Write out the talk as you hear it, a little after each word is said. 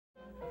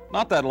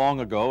Not that long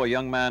ago, a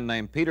young man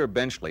named Peter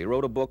Benchley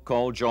wrote a book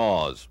called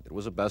Jaws. It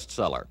was a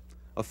bestseller.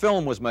 A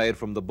film was made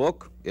from the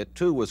book. It,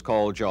 too, was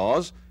called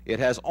Jaws. It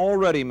has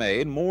already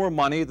made more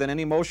money than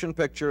any motion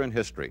picture in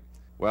history.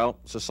 Well,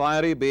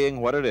 society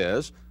being what it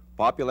is,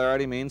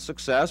 popularity means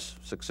success,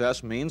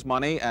 success means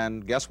money,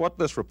 and guess what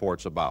this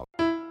report's about?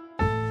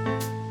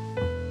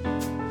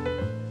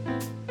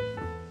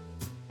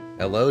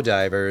 Hello,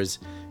 divers.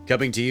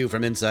 Coming to you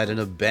from inside an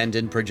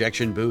abandoned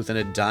projection booth in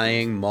a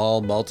dying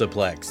mall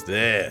multiplex,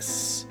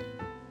 this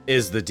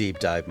is the Deep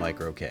Dive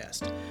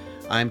Microcast.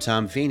 I'm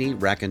Tom Feeney,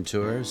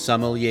 raconteur,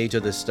 sommelier to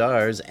the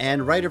stars,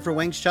 and writer for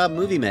Wang's Chop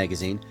Movie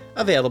Magazine,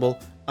 available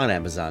on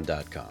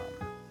Amazon.com.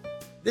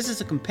 This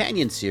is a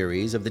companion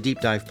series of the Deep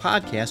Dive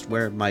podcast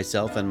where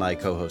myself and my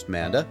co-host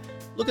Manda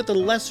look at the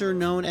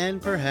lesser-known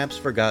and perhaps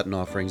forgotten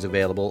offerings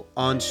available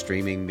on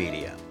streaming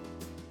media.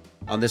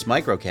 On this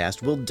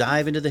microcast, we'll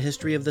dive into the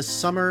history of the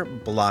Summer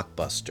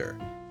Blockbuster.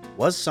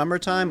 Was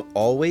summertime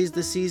always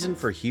the season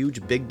for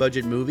huge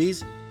big-budget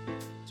movies?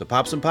 So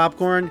pop some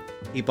popcorn,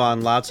 heap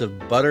on lots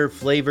of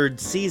butter-flavored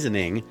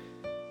seasoning,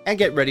 and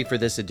get ready for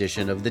this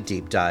edition of the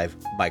Deep Dive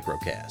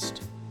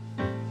Microcast.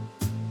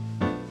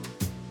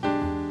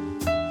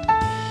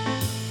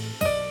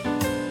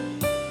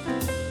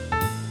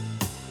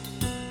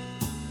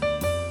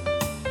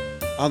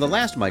 On the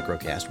last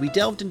microcast, we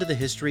delved into the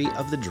history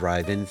of the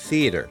drive-in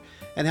theater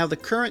and how the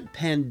current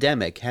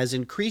pandemic has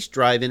increased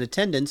drive-in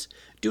attendance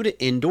due to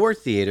indoor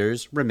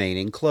theaters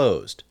remaining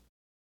closed.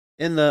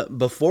 In the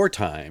before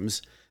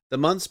times, the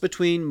months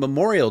between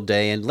Memorial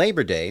Day and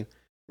Labor Day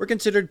were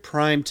considered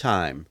prime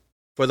time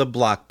for the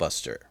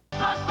blockbuster.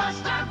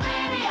 Blockbuster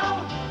Video!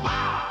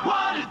 Wow,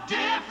 what a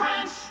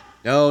difference!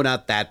 No,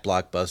 not that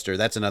blockbuster.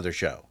 That's another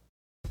show.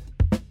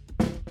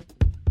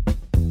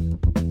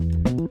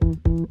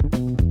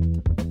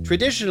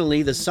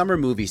 Traditionally, the summer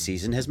movie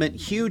season has meant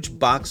huge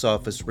box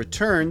office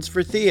returns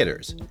for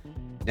theaters.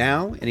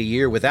 Now, in a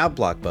year without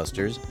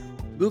blockbusters,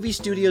 movie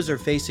studios are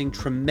facing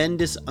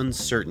tremendous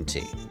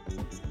uncertainty.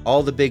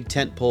 All the big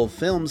tentpole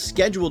films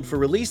scheduled for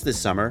release this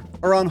summer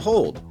are on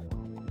hold,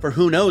 for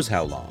who knows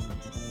how long.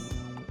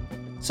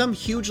 Some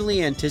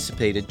hugely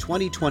anticipated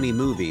 2020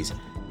 movies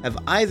have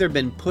either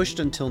been pushed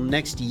until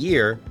next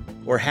year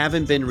or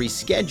haven't been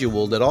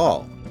rescheduled at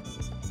all.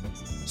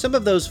 Some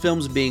of those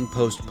films being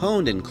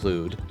postponed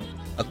include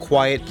A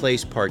Quiet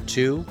Place Part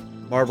 2,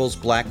 Marvel's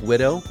Black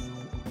Widow,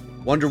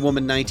 Wonder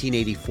Woman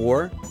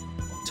 1984,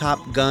 Top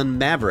Gun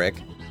Maverick,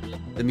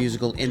 the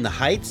musical In the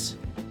Heights,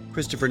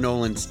 Christopher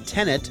Nolan's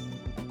Tenet,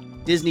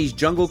 Disney's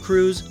Jungle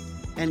Cruise,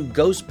 and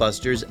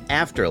Ghostbusters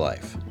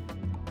Afterlife.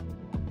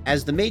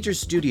 As the major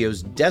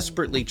studios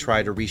desperately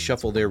try to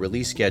reshuffle their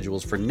release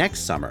schedules for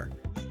next summer,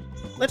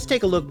 let's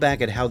take a look back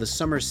at how the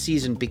summer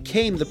season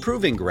became the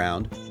proving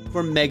ground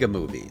for mega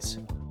movies.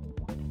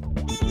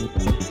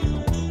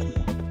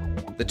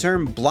 The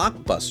term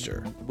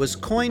blockbuster was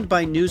coined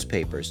by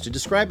newspapers to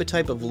describe a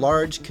type of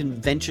large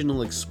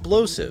conventional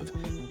explosive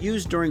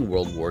used during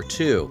World War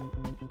II.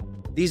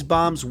 These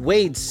bombs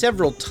weighed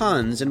several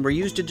tons and were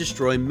used to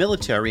destroy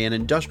military and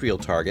industrial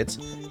targets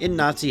in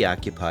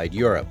Nazi-occupied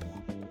Europe.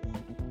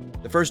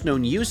 The first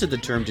known use of the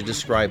term to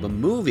describe a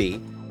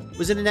movie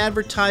was in an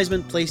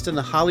advertisement placed in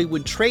the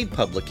Hollywood trade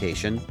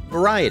publication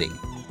Variety.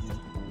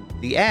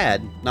 The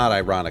ad, not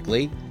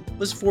ironically,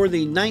 was for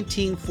the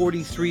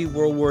 1943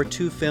 World War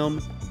II film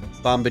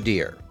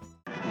Bombardier.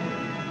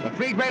 The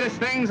three greatest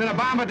things in a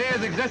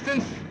bombardier's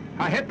existence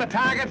are hit the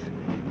target,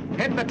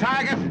 hit the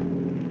target,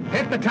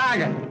 hit the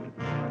target.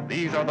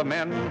 These are the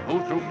men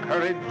who, through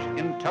courage,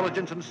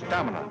 intelligence, and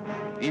stamina,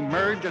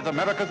 emerge as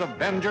America's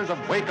avengers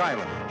of Wake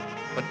Island,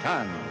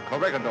 Bataan,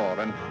 Corregidor,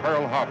 and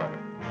Pearl Harbor.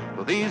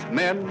 To these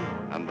men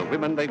and the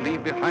women they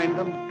leave behind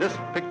them, this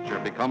picture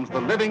becomes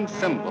the living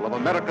symbol of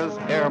America's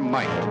air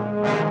might.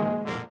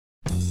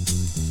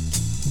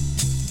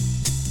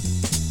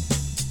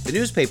 The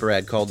newspaper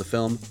ad called the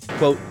film,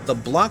 quote, the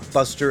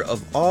blockbuster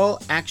of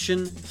all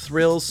action,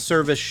 thrill,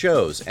 service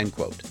shows, end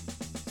quote.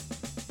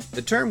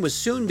 The term was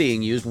soon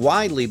being used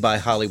widely by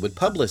Hollywood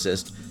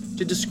publicists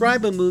to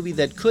describe a movie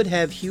that could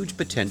have huge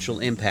potential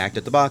impact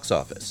at the box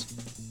office.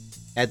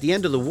 At the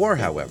end of the war,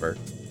 however,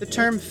 the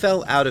term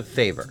fell out of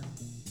favor.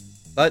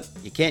 But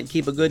you can't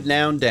keep a good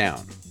noun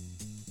down.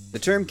 The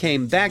term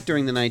came back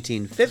during the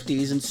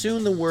 1950s, and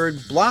soon the word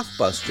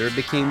blockbuster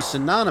became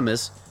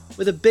synonymous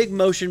with a big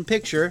motion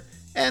picture,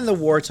 and the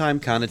wartime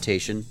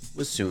connotation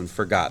was soon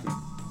forgotten.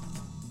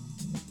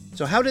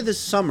 So how did this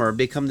summer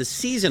become the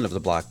season of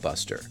the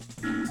blockbuster?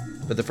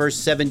 For the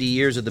first 70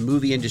 years of the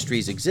movie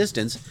industry's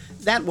existence,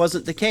 that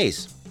wasn't the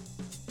case.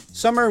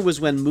 Summer was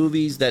when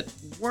movies that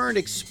weren't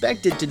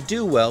expected to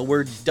do well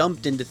were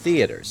dumped into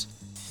theaters.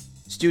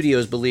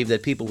 Studios believed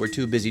that people were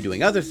too busy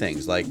doing other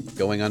things, like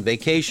going on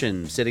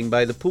vacation, sitting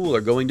by the pool,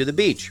 or going to the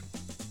beach.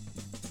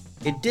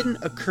 It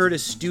didn't occur to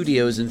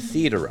studios and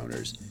theater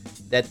owners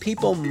that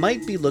people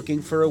might be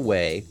looking for a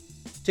way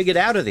to get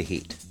out of the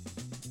heat.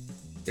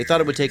 They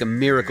thought it would take a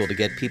miracle to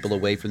get people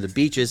away from the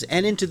beaches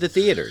and into the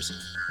theaters.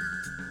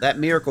 That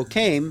miracle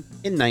came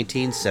in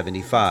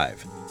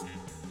 1975.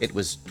 It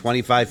was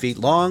 25 feet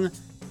long,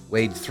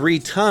 weighed 3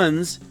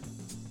 tons,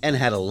 and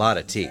had a lot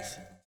of teeth.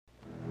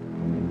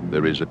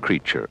 There is a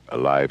creature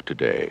alive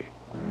today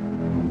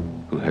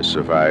who has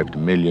survived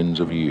millions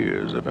of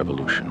years of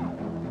evolution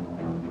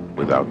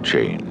without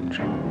change,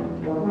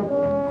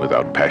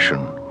 without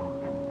passion,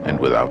 and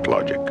without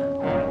logic.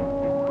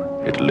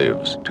 It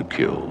lives to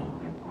kill.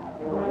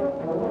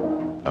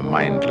 A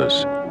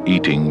mindless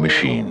eating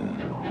machine.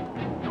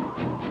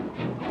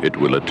 It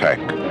will attack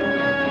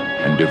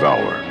and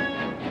devour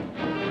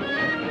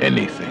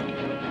anything.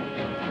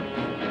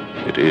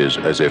 It is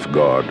as if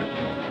God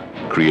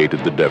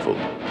created the devil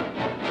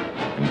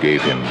and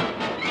gave him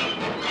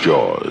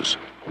jaws.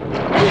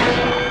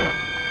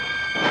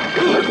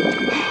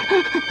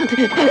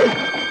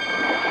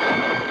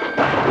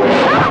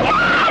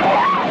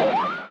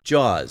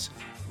 Jaws,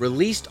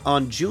 released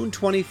on June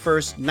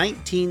 21st,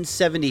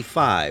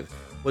 1975,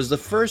 was the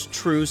first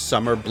true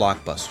summer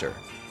blockbuster.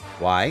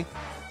 Why?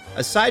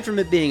 Aside from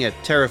it being a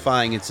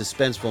terrifying and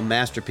suspenseful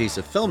masterpiece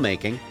of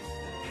filmmaking,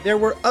 there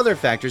were other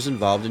factors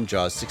involved in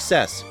Jaws'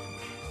 success.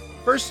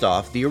 First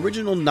off, the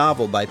original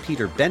novel by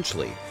Peter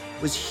Benchley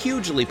was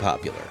hugely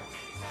popular.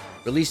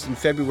 Released in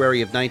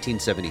February of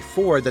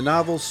 1974, the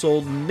novel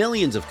sold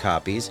millions of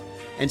copies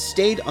and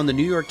stayed on the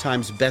New York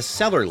Times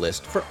bestseller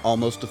list for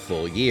almost a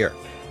full year.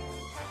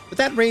 But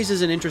that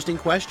raises an interesting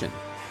question.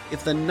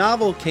 If the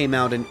novel came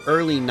out in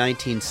early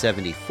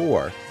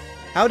 1974,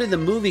 how did the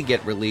movie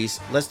get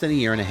released less than a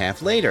year and a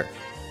half later?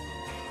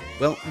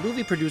 Well,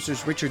 movie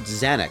producers Richard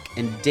Zanuck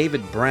and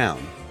David Brown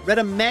read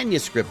a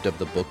manuscript of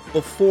the book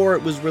before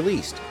it was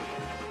released.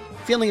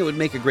 Feeling it would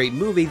make a great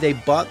movie, they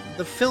bought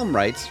the film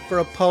rights for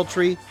a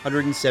paltry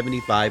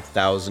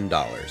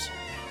 $175,000.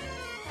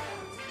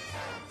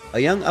 A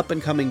young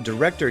up-and-coming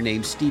director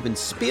named Steven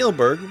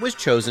Spielberg was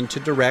chosen to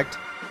direct,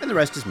 and the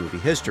rest is movie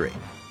history.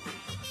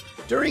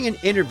 During an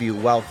interview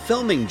while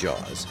filming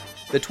Jaws,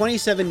 the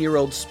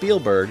 27-year-old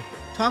Spielberg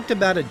talked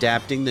about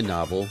adapting the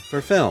novel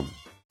for film.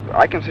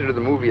 I consider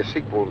the movie a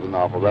sequel to the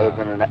novel rather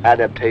than an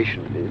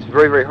adaptation. It's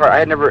very, very hard. I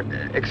had never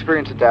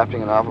experienced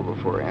adapting a novel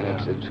before, and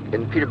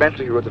and Peter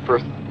Benchley, who wrote the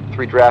first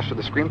 3 drafts of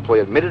the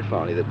screenplay, admitted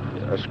finally that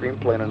a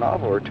screenplay and a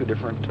novel are 2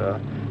 different,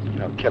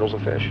 kettles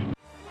of fish.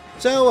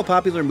 So a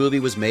popular movie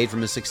was made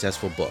from a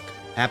successful book.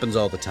 Happens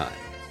all the time.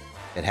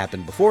 It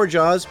happened before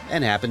Jaws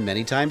and happened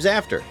many times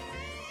after.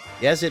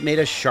 Yes, it made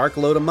a shark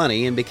load of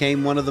money and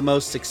became one of the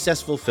most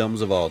successful films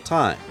of all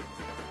time.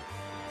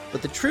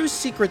 But the true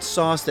secret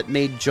sauce that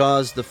made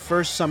Jaws the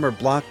first summer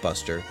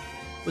blockbuster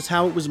was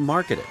how it was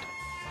marketed.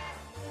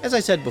 As I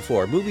said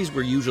before, movies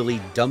were usually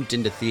dumped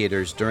into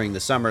theaters during the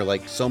summer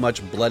like so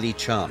much bloody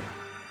chum.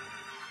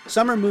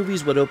 Summer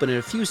movies would open in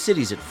a few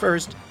cities at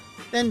first,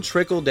 then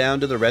trickle down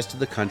to the rest of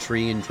the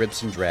country in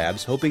drips and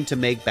drabs, hoping to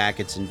make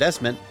back its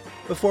investment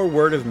before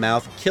word of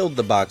mouth killed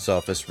the box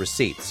office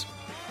receipts.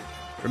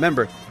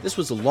 Remember, this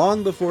was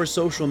long before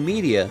social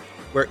media,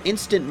 where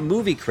instant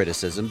movie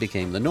criticism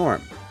became the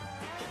norm.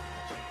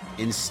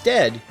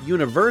 Instead,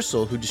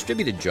 Universal, who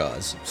distributed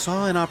Jaws,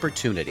 saw an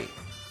opportunity.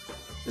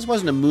 This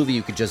wasn't a movie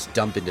you could just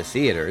dump into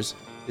theaters.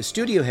 The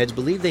studio heads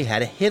believed they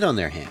had a hit on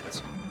their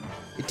hands.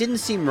 It didn't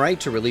seem right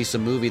to release a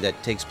movie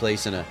that takes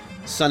place in a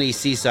sunny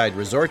seaside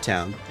resort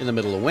town in the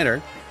middle of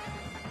winter.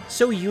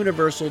 So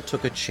Universal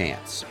took a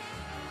chance.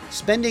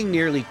 Spending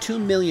nearly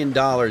 $2 million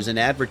in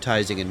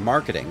advertising and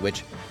marketing,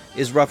 which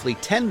is roughly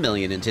 $10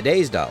 million in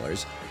today's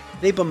dollars,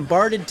 they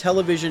bombarded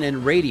television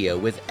and radio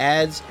with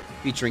ads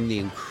featuring the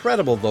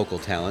incredible vocal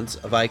talents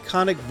of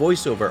iconic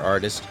voiceover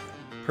artist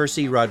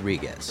Percy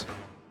Rodriguez.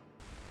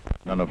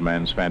 None of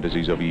man's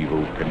fantasies of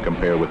evil can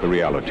compare with the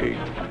reality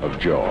of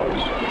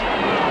Jaws.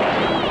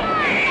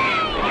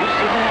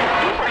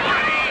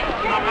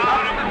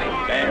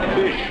 Damn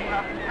fish.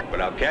 But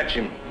I'll catch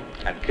him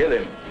and kill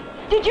him.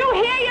 Did you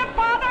hear your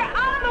father?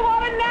 Out of the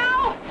water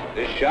now!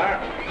 This shark,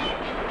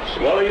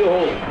 swallow you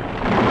whole.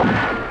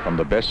 From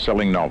the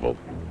best-selling novel,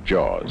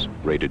 Jaws,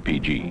 rated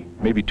PG,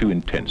 may be too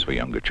intense for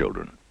younger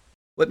children.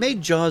 What made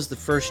Jaws the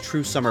first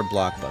true summer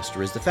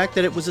blockbuster is the fact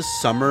that it was a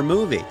summer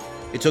movie.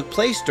 It took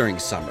place during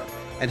summer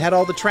and had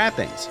all the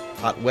trappings.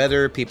 Hot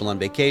weather, people on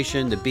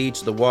vacation, the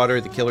beach, the water,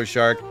 the killer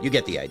shark, you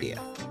get the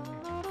idea.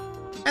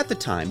 At the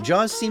time,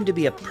 Jaws seemed to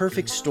be a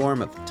perfect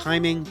storm of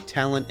timing,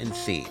 talent, and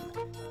theme.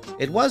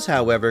 It was,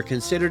 however,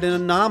 considered an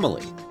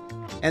anomaly,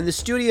 and the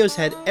studios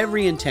had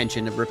every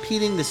intention of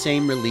repeating the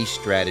same release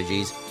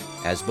strategies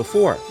as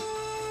before.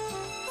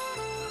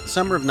 The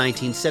summer of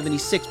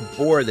 1976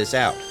 bore this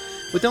out,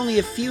 with only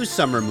a few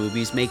summer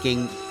movies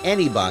making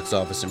any box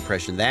office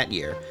impression that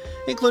year,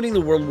 including the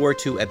World War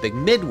II epic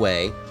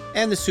Midway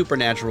and the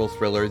supernatural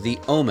thriller The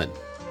Omen.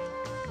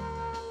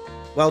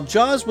 While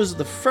Jaws was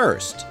the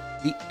first,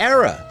 the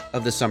era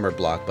of the summer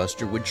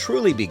blockbuster would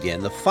truly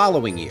begin the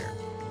following year,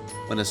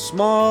 when a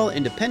small,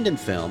 independent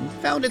film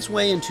found its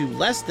way into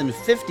less than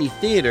 50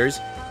 theaters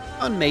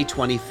on May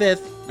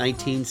 25th,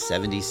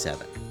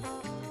 1977.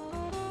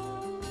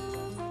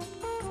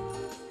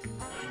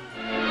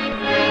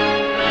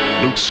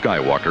 Luke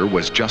Skywalker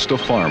was just a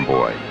farm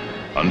boy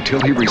until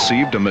he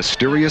received a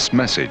mysterious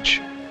message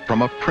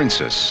from a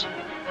princess.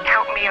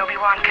 Help me,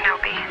 Obi-Wan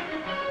Kenobi.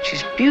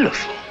 She's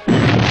beautiful.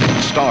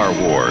 Star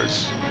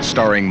Wars,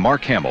 starring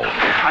Mark Hamill.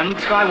 I'm Luke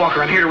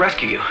Skywalker. I'm here to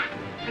rescue you.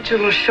 Aren't you a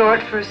little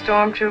short for a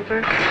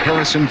stormtrooper?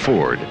 Harrison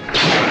Ford.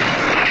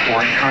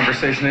 Boring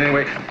conversation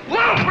anyway.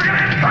 Luke, we're gonna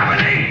have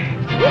company!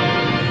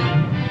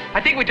 I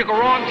think we took a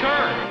wrong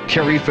turn.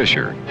 Carrie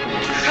Fisher.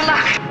 Good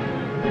luck.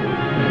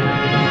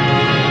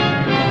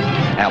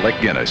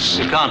 Alec Guinness.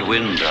 You can't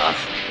win, Darth.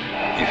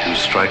 If you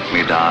strike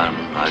me down,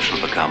 I shall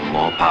become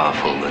more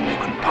powerful than you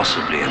can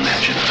possibly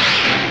imagine.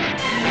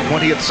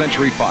 20th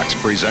Century Fox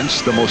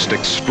presents the most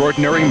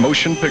extraordinary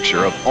motion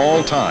picture of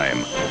all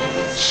time,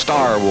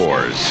 Star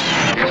Wars.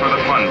 Here's where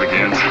the fun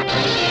begins.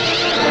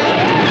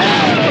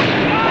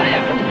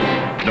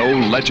 No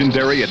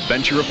legendary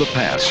adventure of the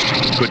past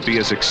could be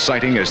as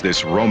exciting as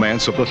this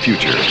romance of the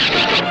future.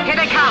 Here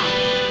they come.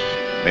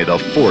 May the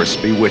Force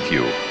be with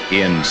you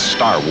in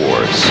Star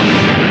Wars.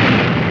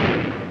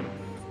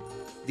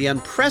 The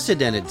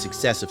unprecedented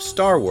success of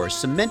Star Wars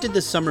cemented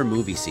the summer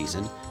movie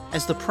season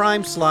as the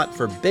prime slot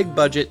for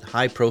big-budget,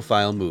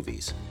 high-profile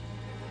movies.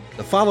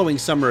 The following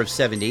summer of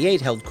 '78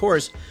 held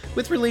course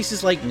with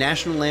releases like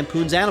National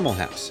Lampoon's Animal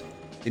House,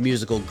 the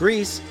musical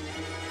Grease,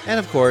 and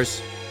of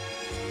course,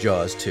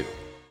 Jaws 2.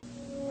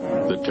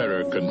 The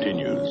terror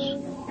continues,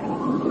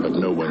 but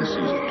no one sees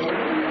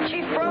it.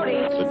 Chief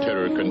Brody. The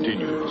terror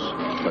continues,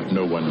 but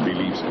no one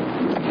believes it.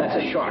 That's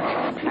a shark.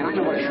 And I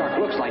know what a shark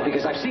looks like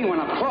because I've seen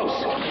one up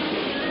close.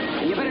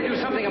 And you better do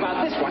something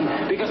about this one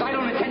because I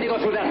don't intend to go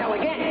through that hell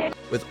again.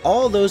 With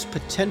all those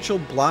potential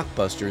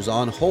blockbusters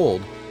on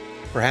hold,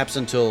 perhaps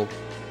until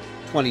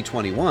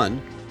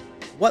 2021,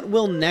 what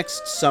will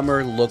next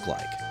summer look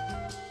like?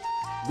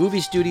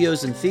 Movie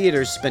studios and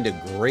theaters spend a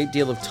great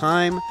deal of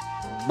time,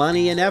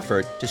 money, and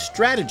effort to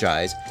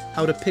strategize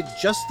how to pick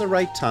just the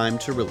right time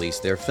to release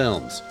their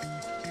films.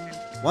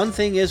 One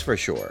thing is for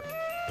sure,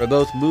 for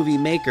both movie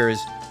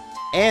makers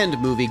and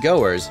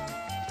moviegoers,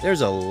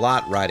 there's a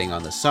lot riding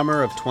on the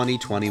summer of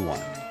 2021.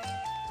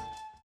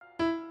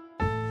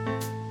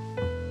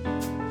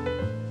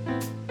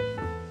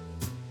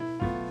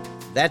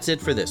 That's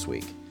it for this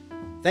week.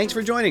 Thanks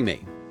for joining me.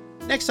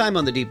 Next time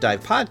on the Deep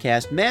Dive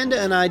Podcast, Manda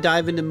and I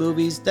dive into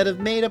movies that have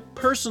made a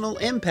personal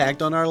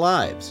impact on our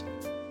lives.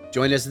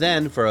 Join us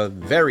then for a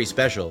very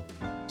special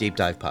Deep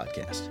Dive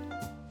Podcast.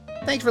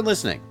 Thanks for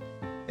listening.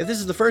 If this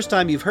is the first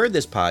time you've heard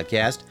this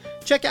podcast,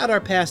 check out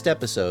our past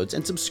episodes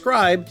and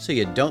subscribe so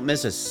you don't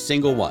miss a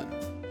single one.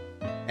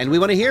 And we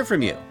want to hear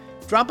from you.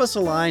 Drop us a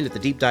line at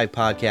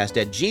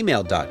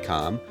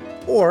thedeepdivepodcast@gmail.com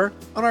or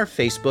on our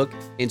Facebook,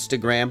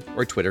 Instagram,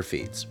 or Twitter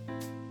feeds.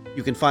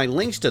 You can find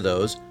links to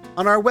those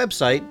on our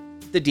website,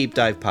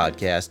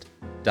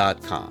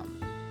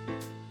 thedeepdivepodcast.com.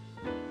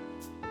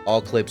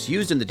 All clips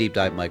used in the Deep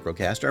Dive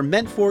Microcast are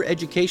meant for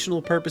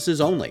educational purposes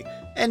only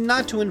and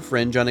not to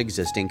infringe on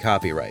existing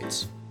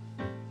copyrights.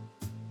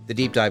 The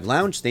Deep Dive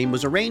Lounge theme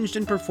was arranged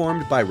and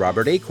performed by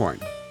Robert Acorn,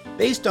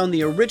 based on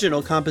the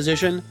original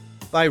composition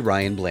by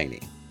Ryan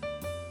Blaney.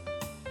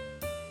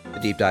 The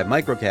Deep Dive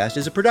Microcast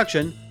is a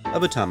production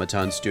of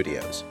Automaton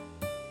Studios.